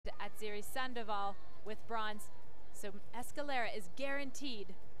Ziri Sandoval with bronze. So Escalera is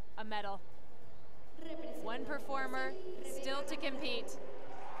guaranteed a medal. One performer still to compete.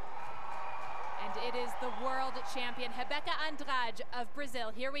 And it is the world champion, Rebeca Andrade of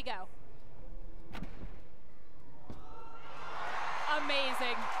Brazil. Here we go.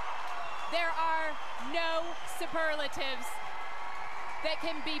 Amazing. There are no superlatives that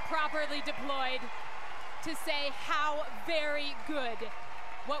can be properly deployed to say how very good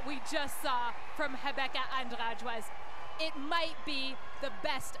what we just saw from Rebeca Andrade was. It might be the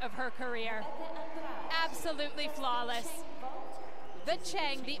best of her career. Absolutely flawless. The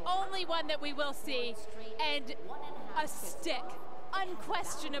Cheng, the only one that we will see, and a stick,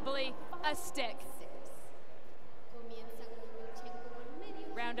 unquestionably a stick.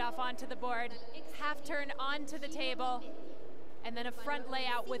 Round off onto the board, half turn onto the table, and then a front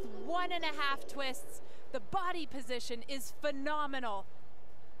layout with 1.5 twists. The body position is phenomenal.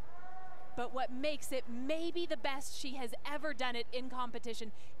 But what makes it maybe the best she has ever done it in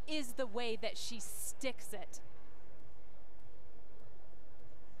competition is the way that she sticks it.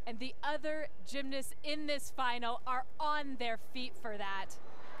 And the other gymnasts in this final are on their feet for that.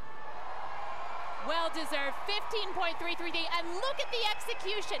 Well deserved, 15.333, and look at the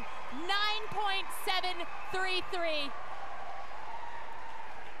execution, 9.733.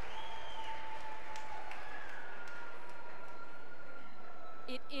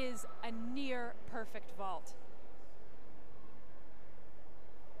 It is a near perfect vault.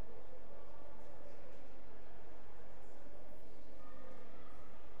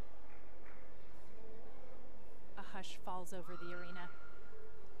 A hush falls over the arena.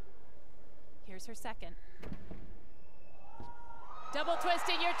 Here's her second. Double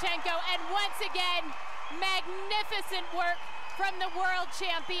twisting Yurchenko, and once again, magnificent work from the world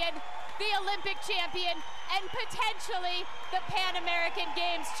champion, the Olympic champion, and potentially the Pan American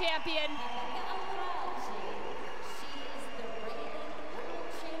Games champion.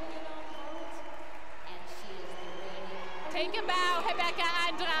 Take a bow, Rebeca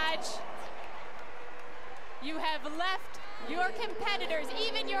Andrade. You have left your competitors,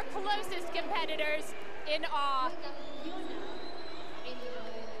 even your closest competitors, in awe.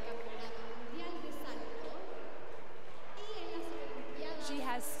 She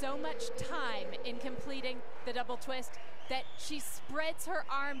has so much time in completing the double twist that she spreads her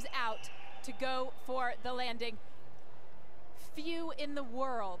arms out to go for the landing. Few in the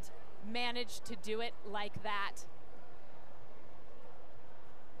world manage to do it like that.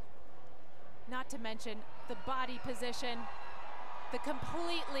 Not to mention the body position, the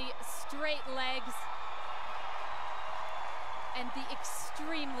completely straight legs, and the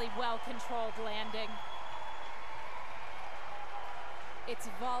extremely well-controlled landing. It's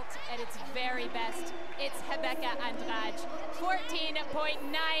vault at its very best. It's Rebeca Andrade,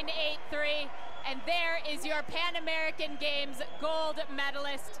 14.983, and there is your Pan American Games gold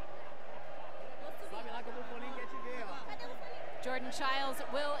medalist. Jordan Childs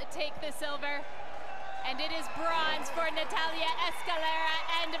will take the silver, and it is bronze for Natalia Escalera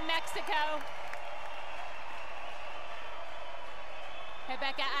and Mexico.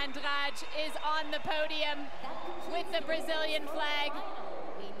 Rebeca Andrade is on the podium with the Brazilian flag,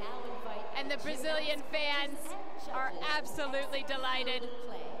 and the Brazilian fans are absolutely delighted.